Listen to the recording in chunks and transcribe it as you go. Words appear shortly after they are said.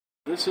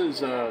This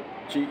is a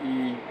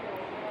GE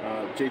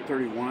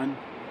J-31.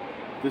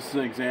 This is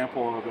an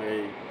example of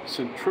a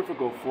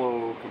centrifugal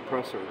flow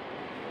compressor.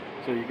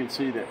 So you can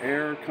see the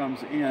air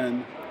comes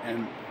in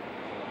and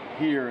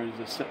here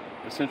is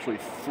essentially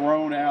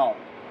thrown out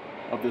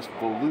of this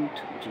volute,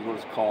 which is what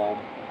it's called,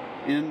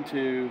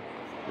 into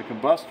the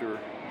combustor,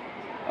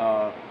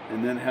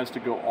 and then has to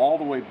go all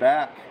the way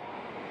back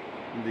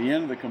to the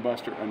end of the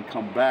combustor and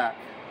come back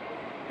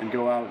and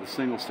go out of the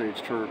single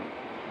stage turbine.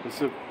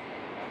 This is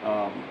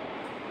a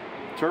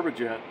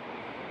turbojet,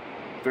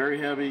 very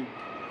heavy,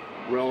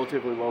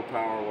 relatively low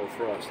power, low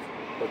thrust.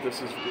 But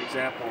this is the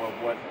example of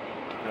what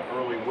the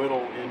early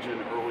Whittle engine,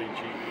 early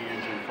GE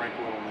engine, Frank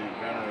Whittle, the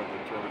inventor of the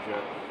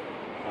turbojet,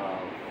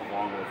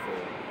 along with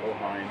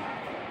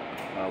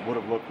Ohine, would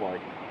have looked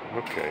like.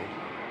 Okay.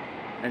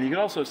 And you can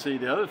also see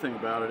the other thing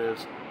about it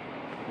is,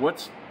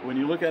 when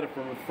you look at it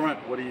from the front,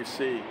 what do you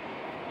see?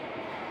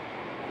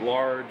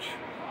 Large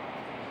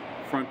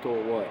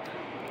frontal what?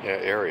 Yeah,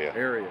 area.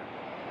 Area.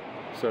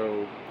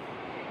 So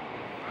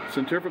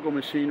centrifugal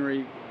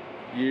machinery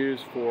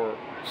used for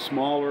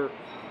smaller,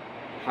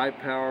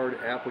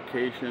 high-powered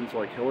applications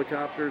like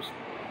helicopters,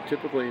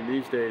 typically in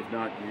these days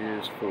not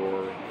used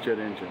for jet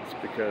engines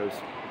because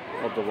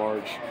of the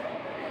large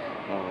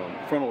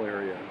frontal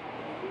area.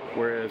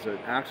 Whereas an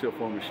axial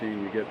flow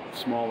machine, you get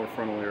smaller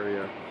frontal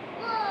area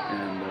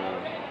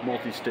and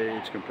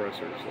multi-stage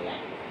compressors.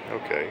 So,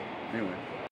 okay. anyway.